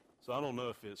So I don't know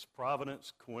if it's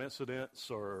providence, coincidence,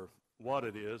 or what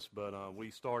it is, but we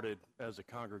started as a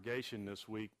congregation this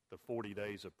week the 40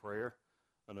 days of prayer.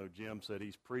 I know Jim said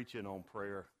he's preaching on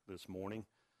prayer this morning,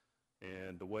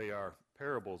 and the way our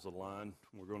parables align,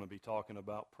 we're going to be talking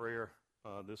about prayer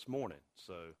this morning.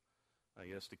 So I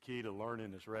guess the key to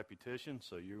learning is repetition,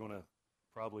 so you're going to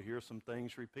probably hear some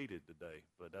things repeated today,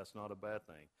 but that's not a bad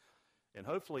thing. And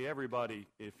hopefully everybody,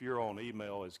 if you're on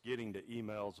email, is getting the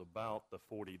emails about the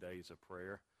 40 days of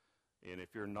prayer. And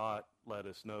if you're not, let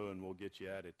us know and we'll get you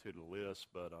added to the list.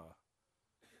 But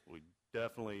we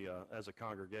definitely, as a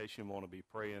congregation, want to be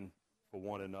praying for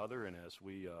one another. And as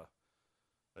we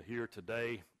are here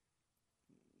today,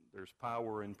 there's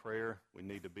power in prayer. We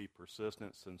need to be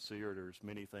persistent, sincere. There's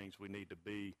many things we need to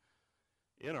be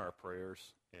in our prayers.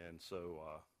 And so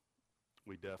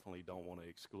we definitely don't want to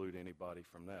exclude anybody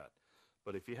from that.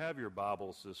 But if you have your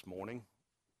Bibles this morning,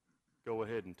 go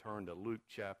ahead and turn to Luke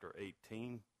chapter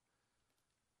 18,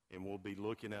 and we'll be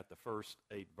looking at the first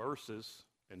 8 verses,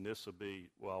 and this will be,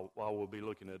 while we'll be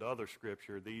looking at other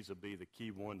scripture, these will be the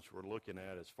key ones we're looking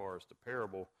at as far as the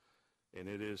parable, and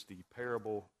it is the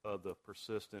parable of the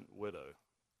persistent widow.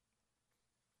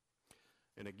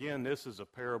 And again, this is a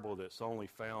parable that's only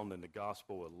found in the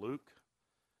Gospel of Luke,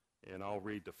 and I'll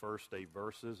read the first 8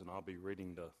 verses, and I'll be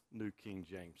reading the New King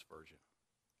James Version.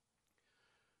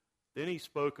 Then he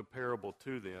spoke a parable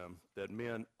to them that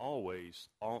men always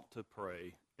ought to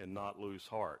pray and not lose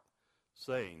heart,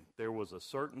 saying, there was a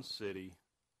certain city,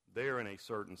 there in a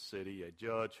certain city, a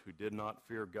judge who did not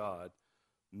fear God,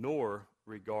 nor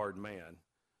regard man.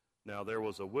 Now there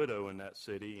was a widow in that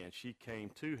city, and she came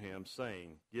to him,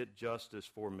 saying, get justice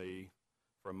for me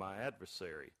from my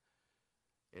adversary.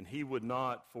 And he would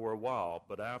not for a while,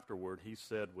 but afterward he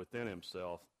said within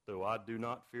himself, though I do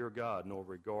not fear God nor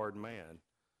regard man,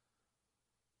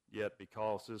 yet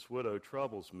because this widow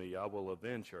troubles me, I will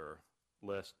avenge her,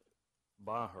 lest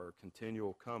by her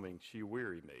continual coming she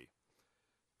weary me.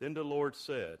 Then the Lord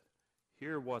said,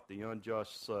 hear what the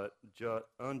unjust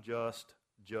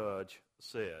judge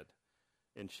said,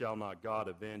 and shall not God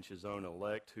avenge his own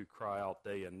elect who cry out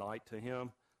day and night to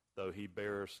him, though he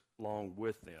bears long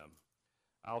with them?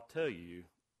 I'll tell you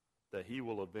that he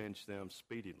will avenge them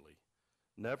speedily.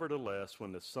 Nevertheless,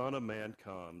 when the Son of Man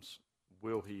comes,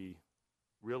 will he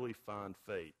really find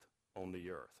faith on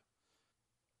the earth?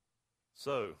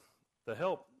 So, to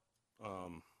help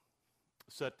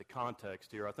set the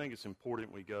context here, I think it's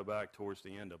important we go back towards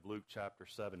the end of Luke chapter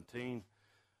 17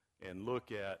 and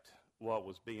look at what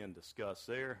was being discussed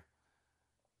there.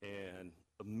 And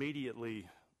immediately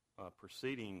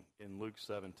preceding in Luke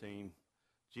 17,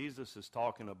 Jesus is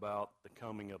talking about the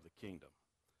coming of the kingdom.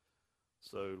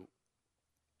 So,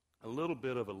 a little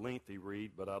bit of a lengthy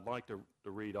read, but I'd like to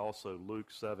read also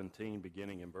Luke 17,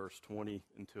 beginning in verse 20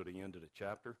 until the end of the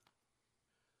chapter.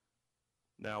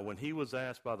 Now, when he was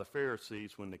asked by the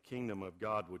Pharisees when the kingdom of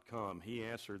God would come, he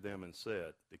answered them and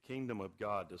said, the kingdom of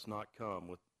God does not come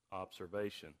with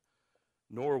observation,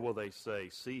 nor will they say,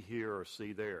 see here or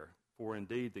see there, for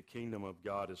indeed the kingdom of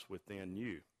God is within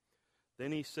you.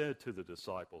 Then he said to the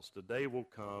disciples, the day will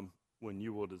come when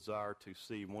you will desire to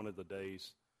see one of the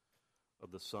days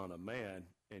of the Son of Man,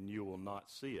 and you will not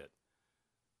see it.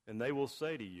 And they will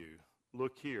say to you,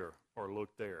 look here or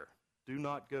look there. Do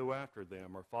not go after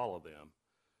them or follow them.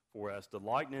 For as the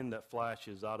lightning that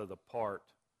flashes out of the part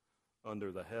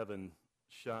under the heaven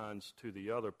shines to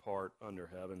the other part under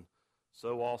heaven,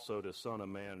 so also the Son of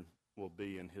Man will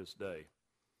be in his day.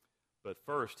 But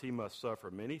first he must suffer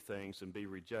many things and be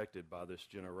rejected by this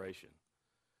generation.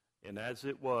 And as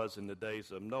it was in the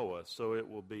days of Noah, so it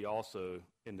will be also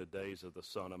in the days of the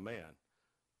Son of Man.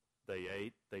 They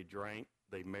ate, they drank,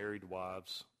 they married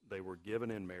wives, they were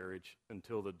given in marriage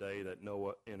until the day that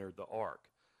Noah entered the ark.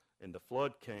 And the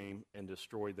flood came and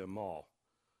destroyed them all.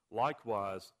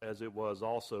 Likewise, as it was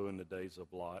also in the days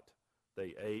of Lot,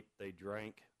 they ate, they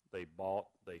drank, they bought,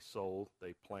 they sold,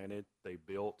 they planted, they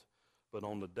built. But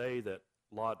on the day that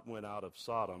Lot went out of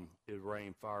Sodom, it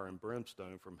rained fire and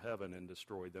brimstone from heaven and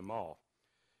destroyed them all.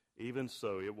 Even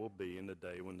so it will be in the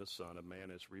day when the Son of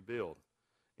Man is revealed.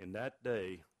 In that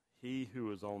day, he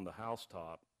who is on the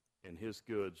housetop and his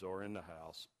goods are in the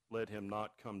house, let him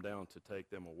not come down to take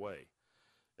them away.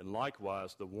 And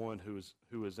likewise, the one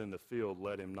who is in the field,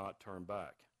 let him not turn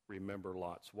back. Remember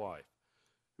Lot's wife.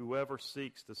 Whoever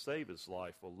seeks to save his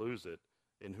life will lose it,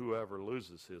 and whoever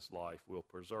loses his life will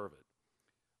preserve it.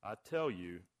 I tell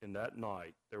you, in that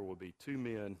night there will be 2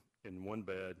 men in one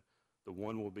bed. The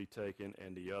one will be taken,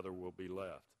 and the other will be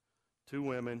left. 2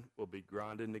 women will be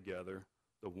grinding together.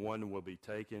 The one will be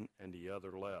taken, and the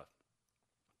other left.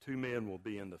 2 men will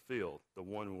be in the field. The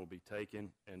one will be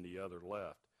taken and the other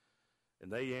left.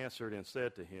 And they answered and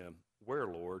said to him, Where,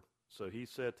 Lord? So he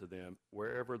said to them,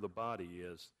 Wherever the body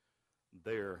is,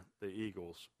 there the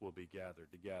eagles will be gathered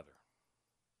together.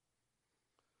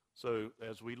 So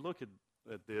as we look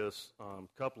at this, a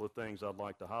couple of things I'd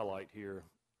like to highlight here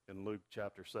in Luke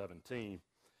chapter 17.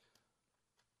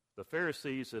 The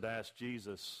Pharisees had asked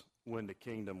Jesus when the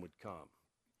kingdom would come.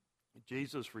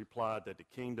 Jesus replied that the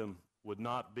kingdom would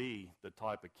not be the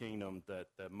type of kingdom that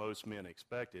most men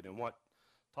expected. And what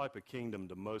type of kingdom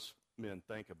do most men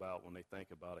think about when they think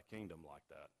about a kingdom like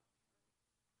that?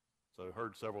 So I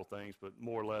heard several things, but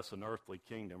more or less an earthly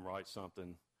kingdom, right?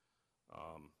 Something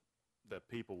that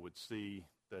people would see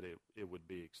that it would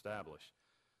be established.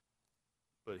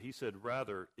 But he said,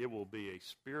 rather, it will be a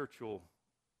spiritual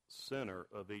center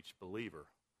of each believer.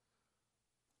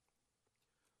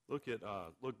 Look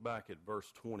back at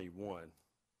verse 21.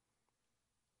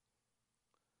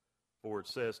 For it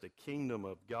says, the kingdom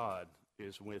of God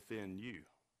is within you.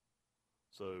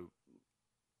 So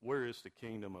where is the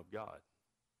kingdom of God?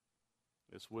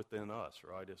 It's within us,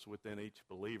 right? It's within each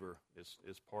believer.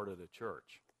 It's part of the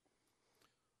church.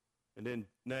 And then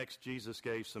next, Jesus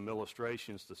gave some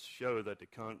illustrations to show that the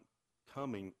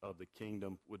coming of the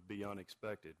kingdom would be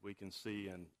unexpected. We can see,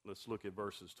 and let's look at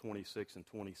verses 26 and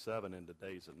 27 in the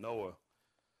days of Noah.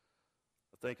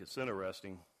 I think it's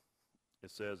interesting.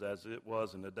 It says, as it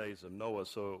was in the days of Noah,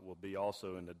 so it will be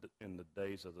also in the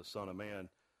days of the Son of Man.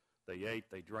 They ate,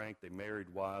 they drank, they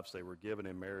married wives, they were given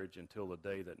in marriage until the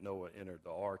day that Noah entered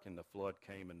the ark and the flood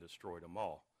came and destroyed them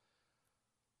all.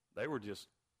 They were just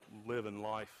living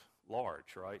life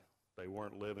large, right? They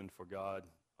weren't living for God.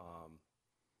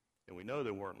 And we know they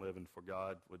weren't living for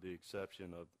God with the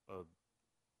exception of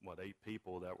 8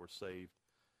 people that were saved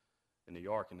in the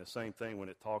ark. And the same thing when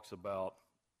it talks about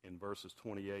in verses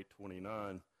 28,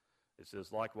 29, it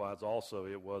says, likewise also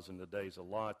it was in the days of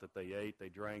Lot that they ate, they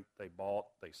drank, they bought,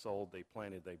 they sold, they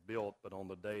planted, they built. But on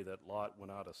the day that Lot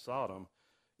went out of Sodom,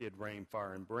 it rained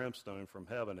fire and brimstone from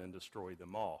heaven and destroyed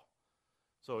them all.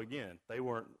 So again, they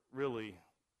were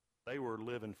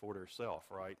living for themselves,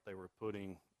 right? They were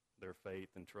putting their faith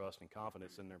and trust and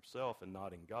confidence in themselves and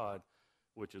not in God,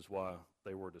 which is why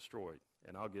they were destroyed.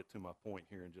 And I'll get to my point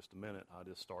here in just a minute, how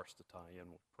this starts to tie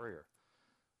in with prayer.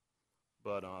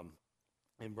 But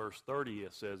in verse 30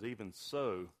 it says, even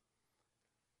so,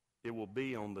 it will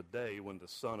be on the day when the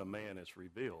Son of Man is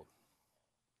revealed.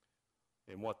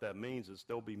 And what that means is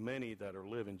there'll be many that are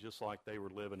living just like they were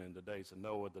living in the days of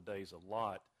Noah, the days of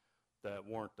Lot, that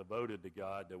weren't devoted to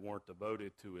God, that weren't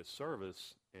devoted to his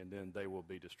service, and then they will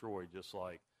be destroyed, just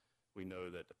like we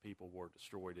know that the people were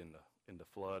destroyed in the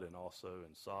flood and also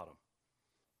in Sodom.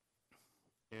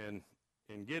 And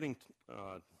in getting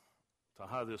to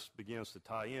how this begins to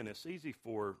tie in, it's easy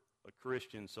for a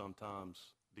Christian sometimes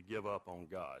to give up on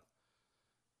God,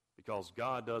 because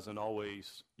God doesn't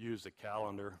always use a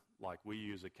calendar like we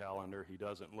use a calendar. He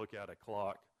doesn't look at a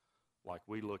clock like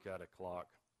we look at a clock.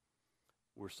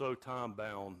 We're so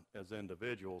time-bound as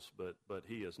individuals, but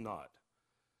he is not.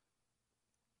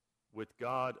 With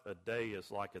God, a day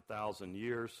is like 1,000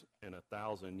 years, and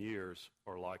 1,000 years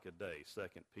are like a day,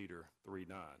 2 Peter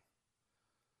 3:9.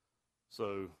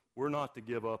 So we're not to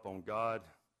give up on God.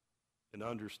 In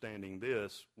understanding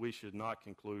this, we should not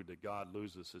conclude that God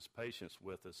loses his patience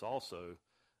with us also,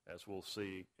 as we'll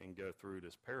see and go through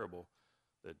this parable,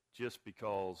 that just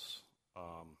because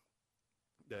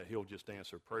that he'll just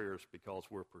answer prayers because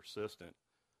we're persistent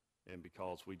and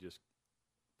because we just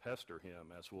pester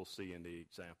him, as we'll see in the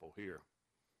example here.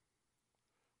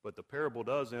 But the parable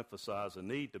does emphasize a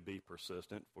need to be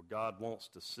persistent, for God wants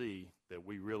to see that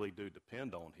we really do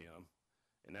depend on him.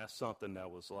 And that's something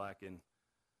that was lacking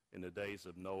in the days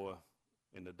of Noah,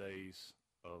 in the days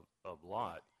of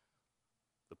Lot.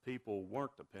 The people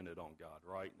weren't dependent on God,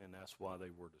 right? And that's why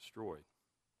they were destroyed.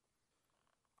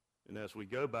 And as we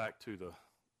go back to the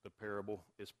parable,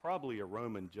 it's probably a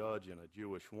Roman judge and a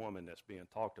Jewish woman that's being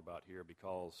talked about here,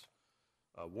 because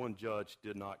one judge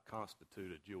did not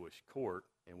constitute a Jewish court,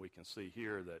 and we can see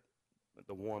here that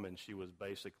the woman, she was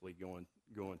basically going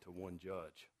to one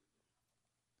judge.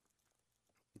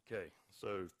 Okay,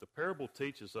 so the parable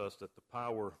teaches us that the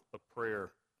power of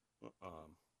prayer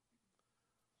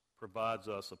provides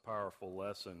us a powerful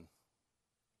lesson.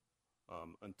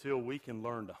 Until we can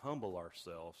learn to humble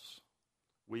ourselves,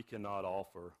 we cannot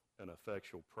offer an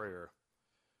effectual prayer,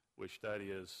 which that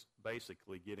is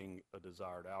basically getting a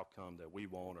desired outcome that we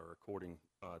want, or according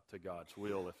to God's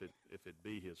will, if it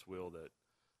be his will that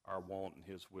our want and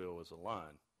his will is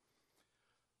aligned.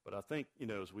 But I think,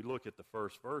 as we look at the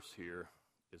first verse here,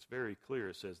 is very clear.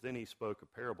 It says, then he spoke a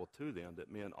parable to them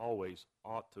that men always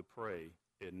ought to pray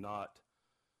and not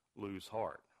lose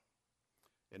heart.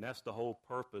 And that's the whole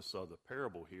purpose of the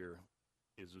parable here,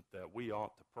 is that we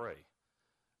ought to pray.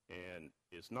 And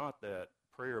it's not that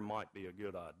prayer might be a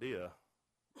good idea.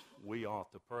 We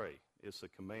ought to pray. It's a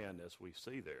command, as we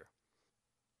see there.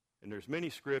 And there's many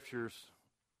scriptures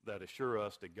that assure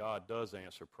us that God does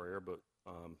answer prayer, but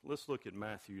let's look at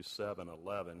Matthew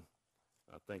 7:11.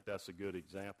 I think that's a good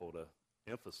example to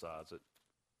emphasize it.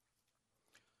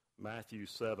 Matthew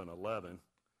 7:11.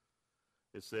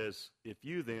 It says, if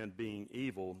you then, being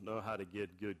evil, know how to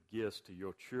give good gifts to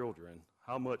your children,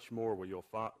 how much more will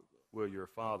your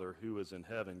Father who is in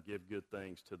heaven give good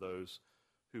things to those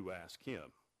who ask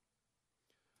him?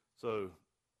 So,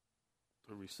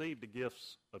 to receive the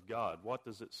gifts of God, what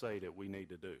does it say that we need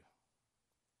to do?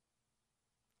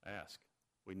 Ask.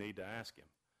 We need to ask him.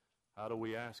 How do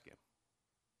we ask him?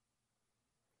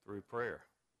 Through prayer.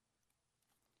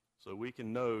 So we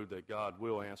can know that God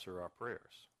will answer our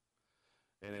prayers.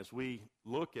 And as we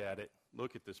look at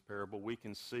this parable, we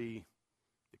can see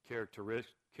the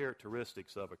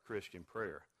characteristics of a Christian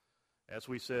prayer. As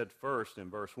we said first in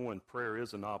verse 1, prayer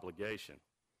is an obligation.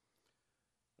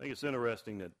 I think it's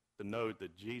interesting to note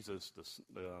that Jesus,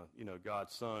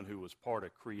 God's Son, who was part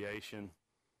of creation,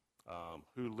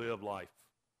 who lived life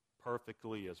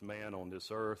perfectly as man on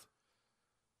this earth,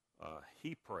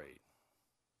 he prayed.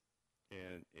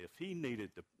 And if he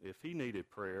needed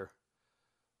prayer,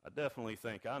 I definitely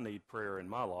think I need prayer in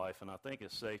my life, and I think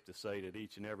it's safe to say that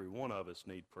each and every one of us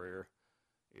need prayer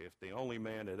if the only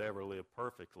man that ever lived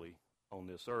perfectly on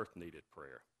this earth needed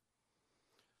prayer.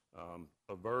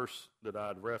 A verse that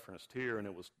I'd referenced here, and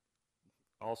it was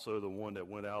also the one that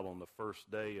went out on the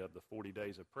first day of the 40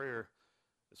 days of prayer,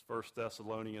 is 1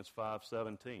 Thessalonians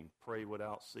 5:17, pray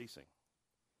without ceasing.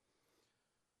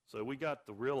 So we got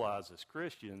to realize as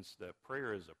Christians that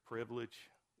prayer is a privilege.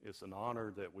 It's an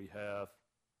honor that we have.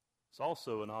 It's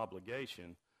also an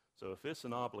obligation. So if it's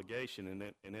an obligation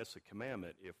and it's a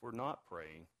commandment, if we're not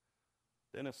praying,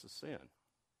 then it's a sin.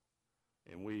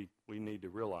 And we need to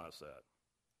realize that.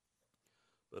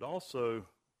 But also,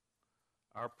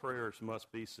 our prayers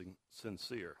must be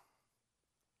sincere.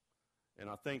 And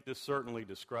I think this certainly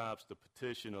describes the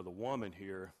petition of the woman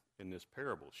here in this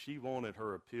parable. She wanted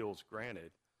her appeals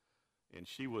granted, and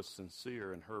she was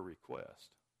sincere in her request.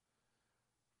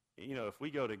 You know, if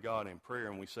we go to God in prayer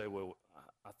and we say, well,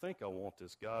 I think I want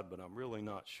this, God, but I'm really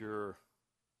not sure,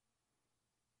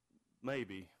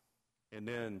 maybe, and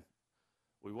then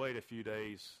we wait a few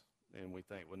days and we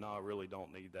think, well, no, I really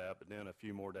don't need that, but then a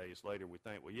few more days later we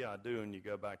think, well, yeah, I do, and you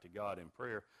go back to God in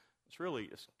prayer,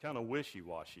 it's kind of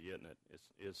wishy-washy, isn't it?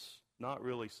 It's not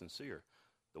really sincere.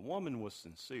 The woman was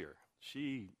sincere.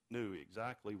 She knew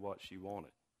exactly what she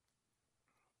wanted.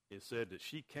 It said that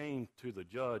she came to the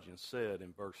judge and said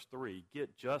in verse 3,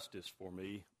 get justice for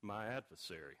me, my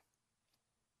adversary.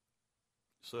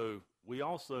 So we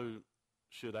also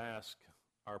should ask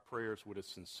our prayers with a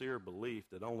sincere belief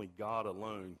that only God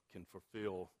alone can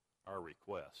fulfill our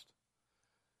request.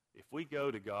 If we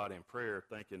go to God in prayer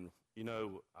thinking, I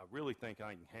really think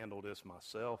I can handle this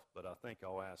myself, but I think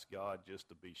I'll ask God just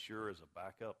to be sure as a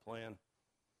backup plan,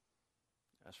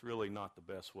 that's really not the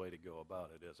best way to go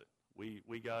about it, is it?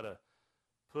 We got to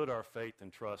put our faith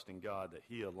and trust in God that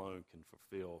he alone can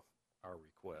fulfill our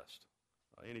request.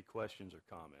 Any questions or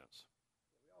comments?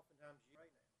 We oftentimes pray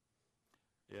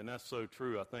now. Yeah, and that's so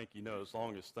true. I think, as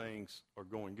long as things are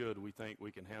going good, we think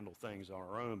we can handle things on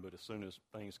our own, but as soon as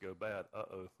things go bad,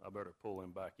 I better pull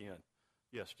him back in.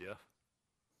 Yes, Jeff?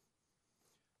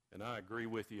 And I agree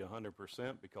with you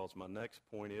 100% because my next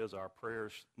point is our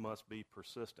prayers must be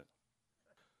persistent.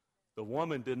 The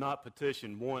woman did not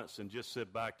petition once and just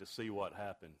sit back to see what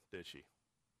happened, did she?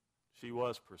 She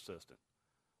was persistent.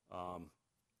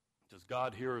 Does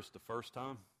God hear us the first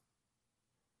time?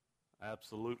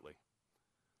 Absolutely.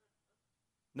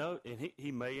 No, and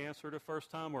he may answer the first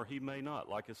time or he may not.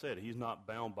 Like I said, he's not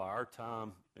bound by our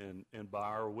time and by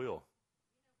our will.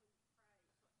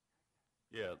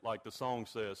 Yeah, like the song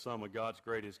says, some of God's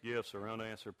greatest gifts are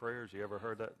unanswered prayers. You ever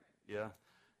heard that? Yeah.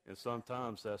 And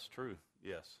sometimes that's true,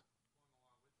 yes.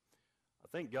 I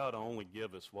think God will only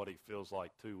give us what he feels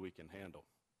like, too, we can handle.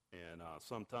 And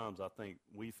sometimes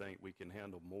we think we can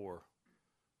handle more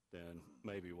than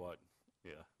maybe what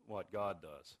God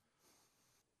does.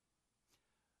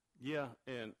 Yeah,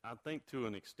 and I think to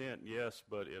an extent, yes,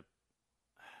 but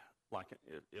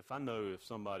if I know if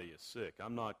somebody is sick,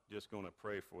 I'm not just going to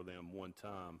pray for them one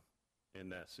time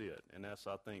and that's it. And that's,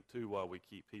 I think, too, why we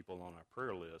keep people on our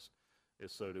prayer list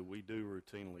is so that we do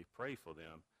routinely pray for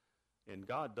them. And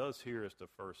God does hear us the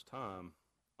first time,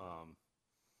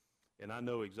 And I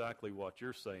know exactly what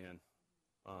you're saying.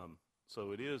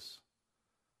 So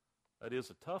that is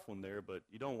a tough one there, but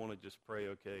you don't want to just pray,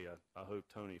 okay, I hope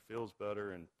Tony feels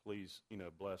better, and please,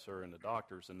 bless her and the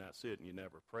doctors, and that's it, and you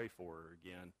never pray for her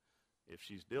again if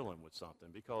she's dealing with something.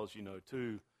 Because,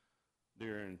 too,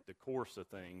 during the course of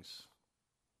things,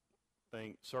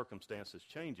 circumstances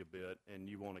change a bit, and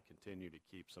you want to continue to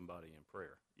keep somebody in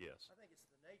prayer. Yes. I think it's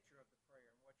the nature of the prayer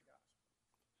and what's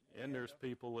gospel. And there's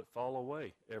people that fall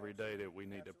away every day that we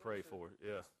need to pray for.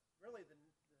 Yeah. Really the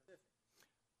specific.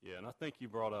 Yeah, and I think you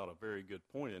brought out a very good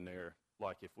point in there.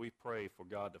 Like if we pray for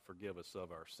God to forgive us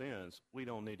of our sins, we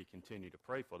don't need to continue to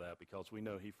pray for that because we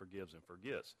know he forgives and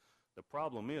forgets. The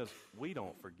problem is we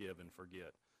don't forgive and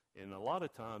forget. And a lot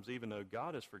of times, even though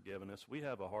God has forgiven us, we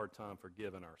have a hard time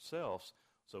forgiving ourselves.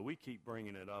 So we keep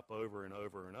bringing it up over and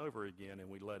over and over again, and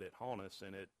we let it haunt us,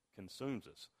 and it consumes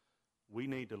us. We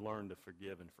need to learn to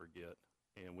forgive and forget.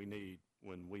 And we need,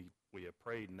 when we have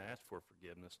prayed and asked for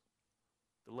forgiveness,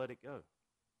 to let it go.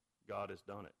 God has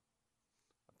done it.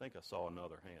 I think I saw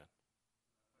another hand.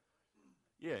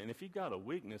 Yeah, and if you've got a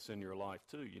weakness in your life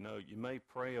too, you may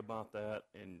pray about that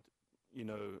and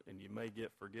you may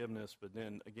get forgiveness, but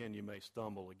then again, you may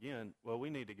stumble again. Well, we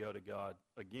need to go to God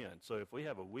again. So if we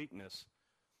have a weakness,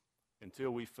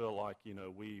 until we feel like,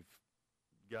 we've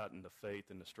gotten the faith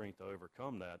and the strength to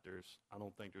overcome that, I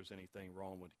don't think there's anything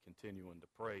wrong with continuing to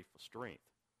pray for strength.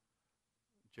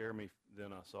 Jeremy,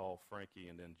 then I saw Frankie,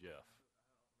 and then Jeff.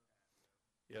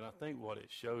 Yeah, and I think what it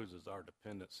shows is our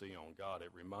dependency on God.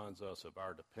 It reminds us of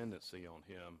our dependency on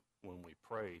him when we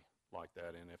pray like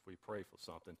that, and if we pray for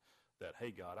something, that,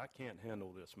 hey, God, I can't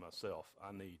handle this myself.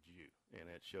 I need you. And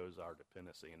it shows our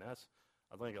dependency. And that's,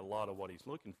 I think, a lot of what he's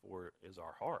looking for is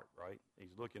our heart, right?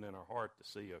 He's looking in our heart to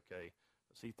see, okay,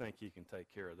 does he think he can take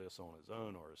care of this on his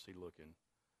own, or is he looking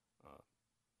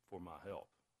for my help?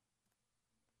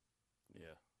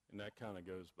 Yeah, and that kind of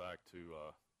goes back to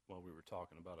what we were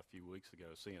talking about a few weeks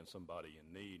ago, seeing somebody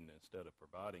in need, and instead of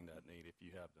providing that need, if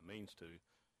you have the means to,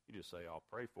 you just say, I'll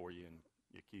pray for you, and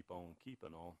you keep on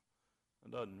keeping on.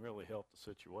 It doesn't really help the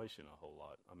situation a whole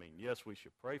lot. I mean, yes, we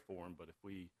should pray for them, but if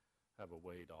we have a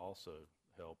way to also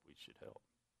help, we should help.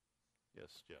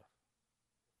 Yes, Jeff.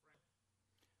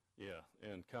 Yeah,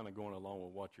 and kind of going along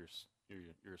with what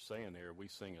you're saying there, we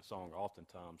sing a song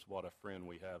oftentimes, What a Friend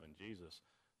We Have in Jesus.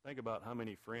 Think about how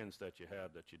many friends that you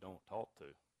have that you don't talk to.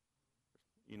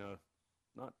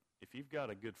 Not if you've got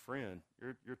a good friend,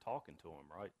 you're talking to them,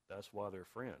 right? That's why they're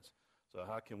friends. So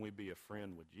how can we be a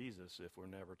friend with Jesus if we're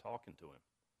never talking to him?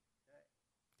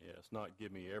 Okay. Yeah, it's not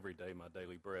give me every day my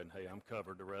daily bread, and hey, I'm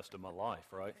covered the rest of my life,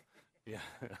 right? Yeah.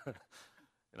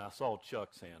 And I saw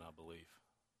Chuck's hand, I believe.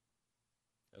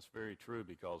 That's very true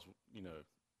because,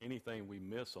 anything we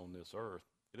miss on this earth,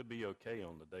 it'll be okay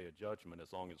on the day of judgment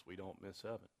as long as we don't miss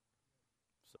heaven.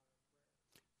 So,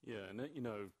 yeah, and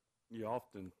you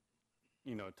often,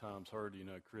 times heard,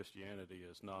 Christianity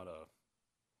is not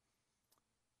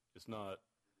it's not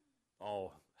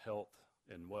all health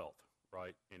and wealth,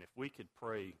 right? And if we could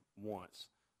pray once,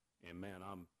 and man,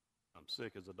 I'm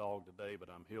sick as a dog today, but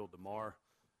I'm healed tomorrow.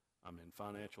 I'm in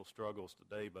financial struggles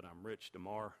today, but I'm rich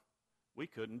tomorrow. We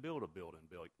couldn't build a building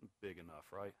big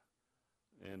enough, right?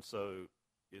 And so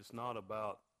it's not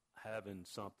about having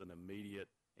something immediate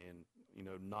and,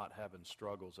 not having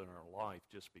struggles in our life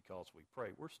just because we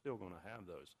pray. We're still going to have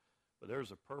those. But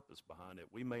there's a purpose behind it.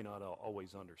 We may not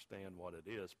always understand what it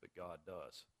is, but God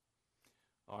does.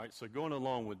 All right, so going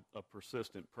along with a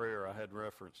persistent prayer, I had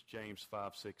referenced James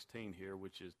 5:16 here,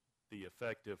 which is the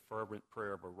effective, fervent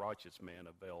prayer of a righteous man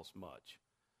avails much.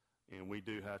 And we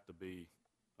do have to be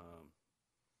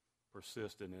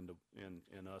persistent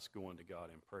in us going to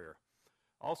God in prayer.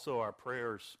 Also, our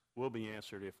prayers will be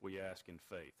answered if we ask in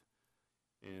faith.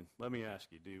 And let me ask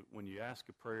you, when you ask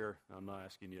a prayer, I'm not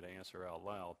asking you to answer out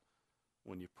loud,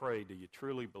 when you pray, do you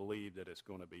truly believe that it's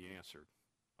going to be answered?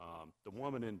 The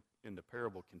woman in the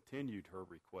parable continued her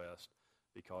request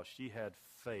because she had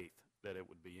faith that it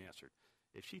would be answered.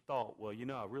 If she thought, well,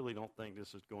 I really don't think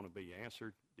this is going to be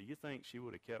answered, do you think she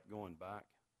would have kept going back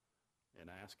and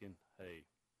asking, hey?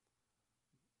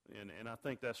 And I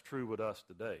think that's true with us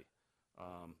today.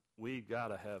 We've got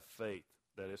to have faith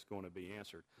that it's going to be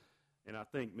answered. And I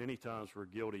think many times we're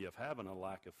guilty of having a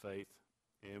lack of faith.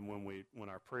 And when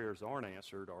our prayers aren't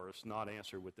answered or it's not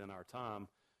answered within our time,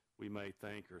 we may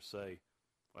think or say,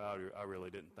 well, I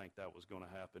really didn't think that was going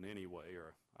to happen anyway,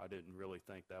 or I didn't really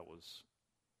think I was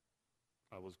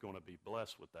going to be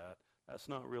blessed with that. That's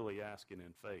not really asking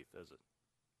in faith, is it?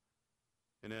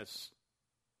 And that's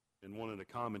in one of the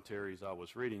commentaries I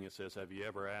was reading, it says, have you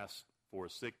ever asked for a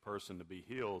sick person to be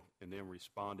healed and then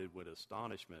responded with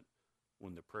astonishment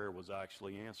when the prayer was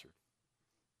actually answered.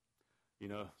 You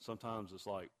know, sometimes it's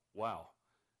like, wow.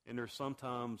 And there's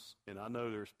sometimes, and I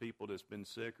know there's people that's been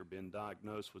sick or been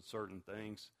diagnosed with certain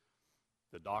things.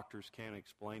 The doctors can't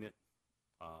explain it.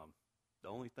 The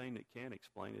only thing that can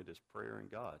explain it is prayer and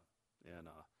God. And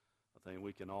I think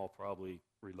we can all probably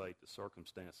relate to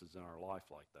circumstances in our life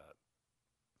like that.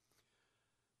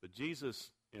 But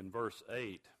Jesus, in verse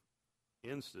 8,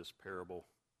 ends this parable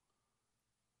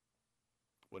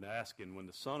when asking, when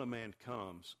the Son of Man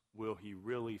comes, will he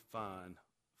really find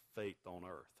faith on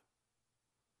earth?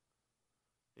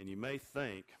 And you may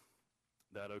think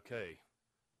that, okay,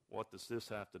 what does this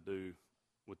have to do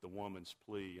with the woman's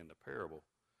plea in the parable?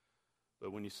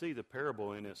 But when you see the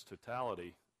parable in its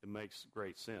totality, it makes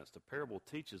great sense. The parable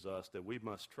teaches us that we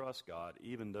must trust God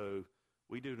even though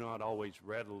we do not always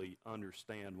readily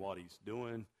understand what he's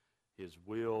doing, his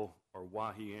will, or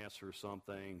why he answers some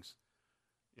things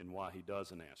and why he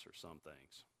doesn't answer some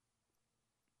things.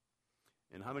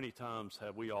 And how many times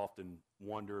have we often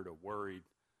wondered or worried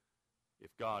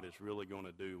if God is really going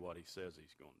to do what he says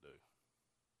he's going to do?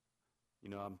 You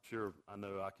know, I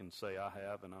know I can say I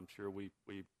have, and I'm sure we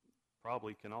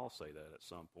probably can all say that at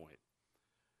some point.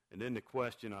 And then the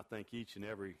question I think each and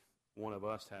every one of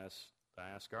us has to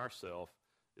ask ourselves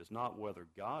is not whether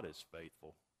God is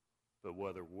faithful, but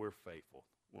whether we're faithful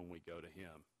when we go to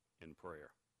him in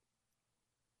prayer.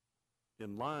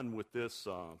 In line with this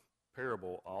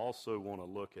parable, I also want to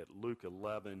look at Luke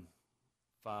 11,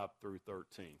 5 through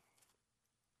 13.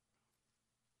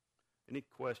 Any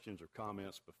questions or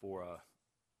comments before I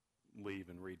leave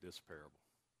and read this parable?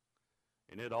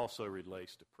 And it also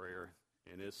relates to prayer,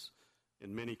 and it's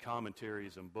in many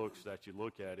commentaries and books that you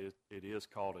look at, it is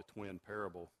called a twin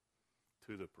parable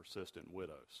to the persistent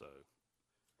widow, so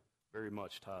very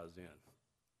much ties in.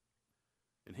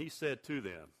 And he said to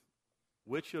them,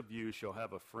 which of you shall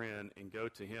have a friend and go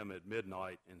to him at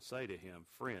midnight and say to him,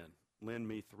 friend, lend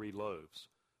me 3 loaves,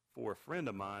 for a friend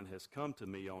of mine has come to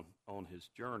me on his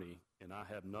journey, and I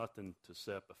have nothing to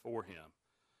set before him.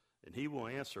 And he will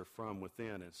answer from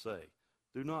within and say,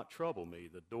 do not trouble me,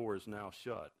 the door is now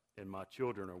shut, and my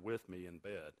children are with me in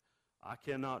bed. I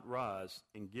cannot rise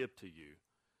and give to you.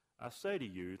 I say to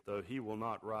you, though he will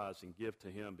not rise and give to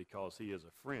him because he is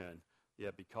a friend,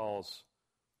 yet because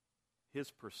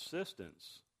his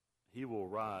persistence, he will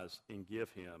rise and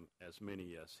give him as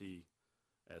many as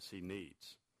he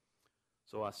needs.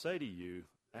 So I say to you,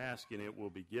 ask and it will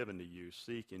be given to you,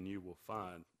 seek and you will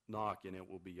find, knock and it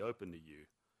will be opened to you.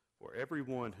 For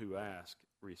everyone who asks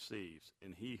receives,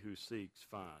 and he who seeks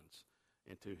finds,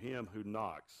 and to him who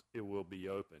knocks it will be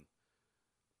opened.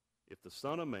 If the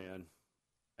Son of Man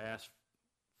asks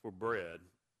for bread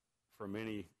from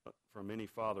any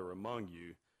father among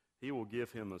you, he will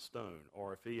give him a stone.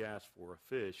 Or if he asks for a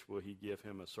fish, will he give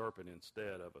him a serpent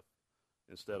instead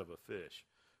of a fish?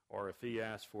 Or if he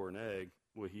asks for an egg,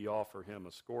 will he offer him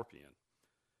a scorpion?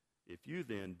 If you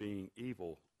then, being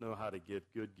evil, know how to give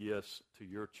good gifts to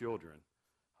your children,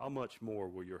 how much more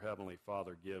will your heavenly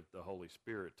Father give the Holy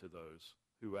Spirit to those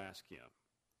who ask him?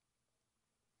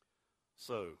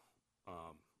 So,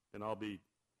 and I'll be,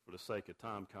 for the sake of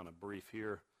time, kind of brief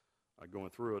here. Going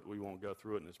through it, we won't go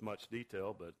through it in as much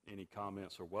detail, but any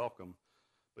comments are welcome.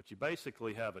 But you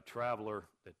basically have a traveler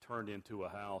that turned into a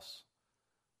house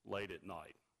late at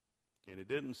night. And it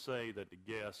didn't say that the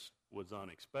guest was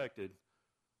unexpected,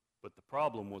 but the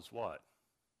problem was what?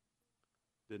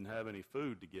 Didn't have any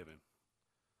food to give him.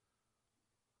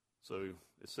 So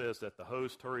it says that the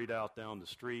host hurried out down the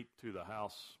street to the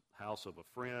house of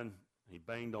a friend. He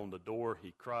banged on the door.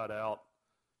 He cried out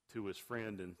to his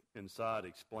friend inside,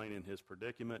 explaining his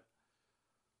predicament.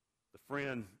 The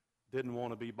friend didn't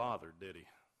want to be bothered, did he?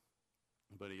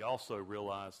 But he also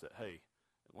realized that, hey,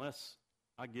 unless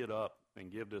I get up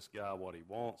and give this guy what he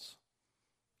wants,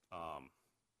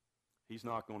 he's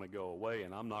not going to go away,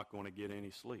 and I'm not going to get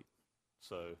any sleep.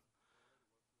 So,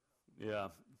 yeah,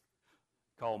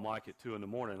 call Mike at 2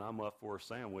 a.m. I'm up for a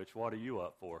sandwich. What are you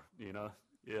up for? You know?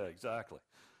 Yeah, exactly.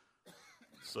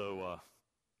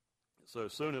 So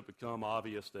soon it became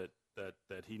obvious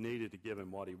that he needed to give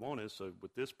him what he wanted. So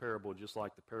with this parable, just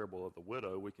like the parable of the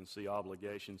widow, we can see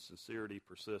obligation, sincerity,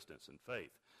 persistence, and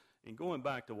faith. And going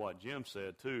back to what Jim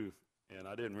said too, and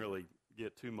I didn't really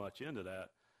get too much into that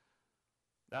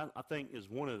I think is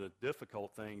one of the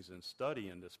difficult things in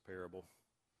studying this parable.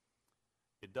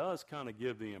 It does kind of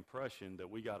give the impression that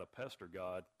we got to pester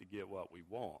God to get what we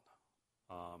want.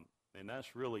 And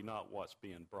that's really not what's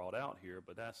being brought out here,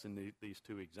 but that's in these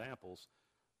 2 examples.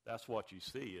 That's what you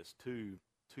see is two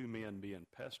men being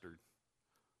pestered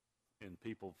and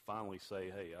people finally say,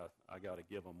 hey, I got to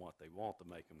give them what they want to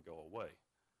make them go away.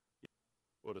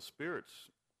 Well, the Spirit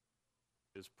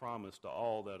is promised to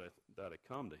all that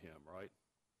come to him, right,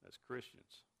 as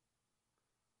Christians.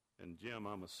 And Jim,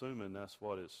 I'm assuming that's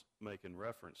what it's making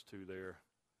reference to there,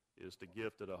 is the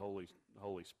gift of the Holy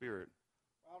Spirit.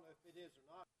 I don't know if it is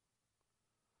or not.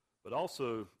 But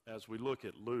also, as we look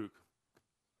at Luke,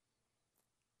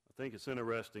 I think it's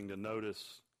interesting to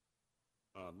notice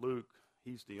Luke,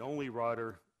 he's the only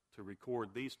writer to record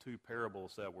these two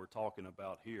parables that we're talking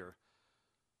about here,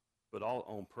 but all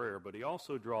on prayer. But he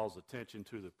also draws attention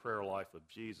to the prayer life of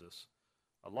Jesus.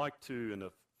 I'd like to, in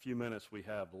the few minutes we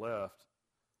have left,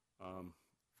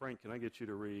 Frank, can I get you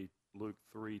to read Luke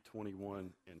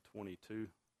 3:21 and 22?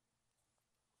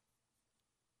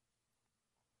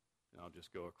 And I'll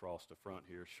just go across the front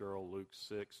here. Cheryl, Luke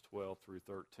 6:12 through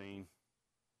 13.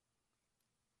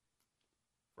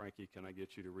 Frankie, can I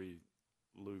get you to read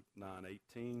Luke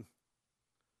 9:18?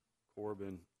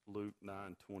 Corbin, Luke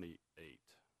 9:28.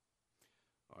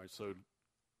 All right, so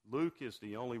Luke is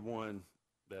the only one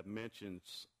that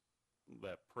mentions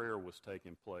that prayer was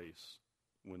taking place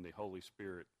when the Holy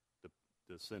Spirit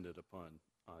descended upon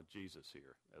Jesus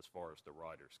here, as far as the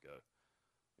writers go.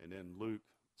 And then Luke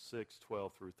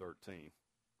 6:12 through 13.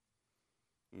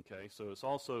 Okay, so it's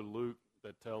also Luke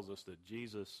that tells us that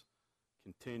Jesus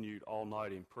continued all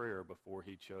night in prayer before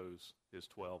he chose his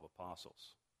 12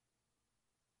 apostles.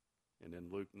 And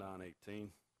then Luke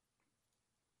 9:18.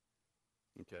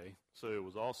 Okay, so it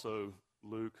was also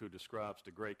Luke who describes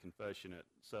the great confession at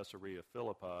Caesarea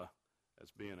Philippi as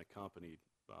being accompanied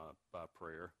by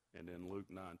prayer, and then Luke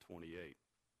 9:28.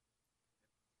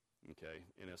 Okay,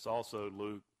 and it's also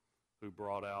Luke who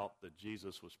brought out that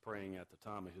Jesus was praying at the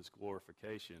time of his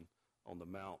glorification on the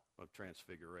Mount of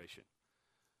Transfiguration.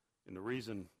 And the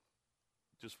reason,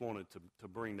 just wanted to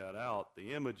bring that out,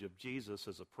 the image of Jesus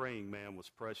as a praying man was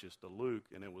precious to Luke,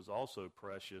 and it was also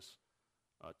precious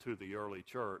to the early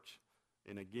church.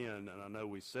 And again, and I know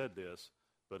we said this,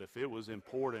 but if it was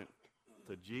important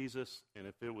to Jesus and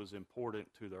if it was important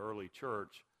to the early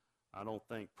church, I don't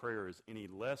think prayer is any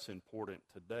less important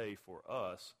today for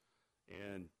us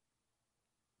and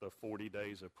the 40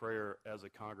 days of prayer as a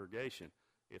congregation.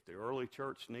 If the early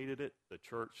church needed it, the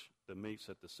church that meets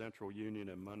at the Central Union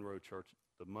and Monroe Church,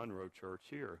 the Monroe Church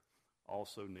here,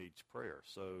 also needs prayer.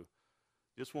 So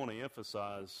just want to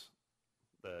emphasize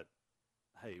that,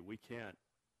 hey, we can't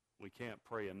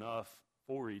pray enough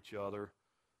for each other,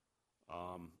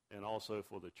 and also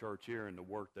for the church here and the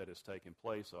work that is taking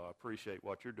place. So I appreciate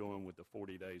what you're doing with the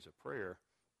 40 days of prayer.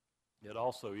 Yet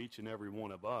also each and every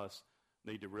one of us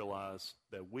need to realize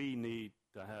that we need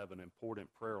to have an important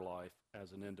prayer life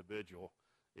as an individual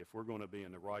if we're going to be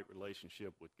in the right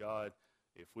relationship with God.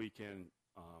 If we can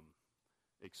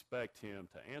expect him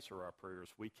to answer our prayers,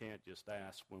 we can't just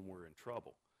ask when we're in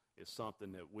trouble. It's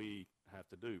something that we have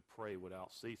to do, pray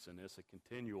without ceasing. It's a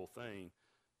continual thing.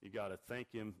 You got to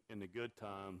thank him in the good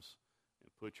times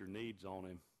and put your needs on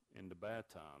him in the bad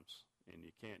times, and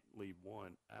you can't leave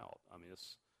one out. I mean,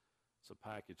 it's a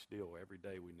package deal. Every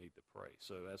day we need to pray.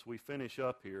 So as we finish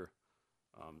up here,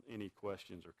 any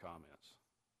questions or comments?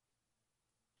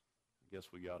 I guess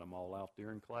we got them all out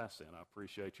there in class then. I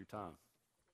appreciate your time.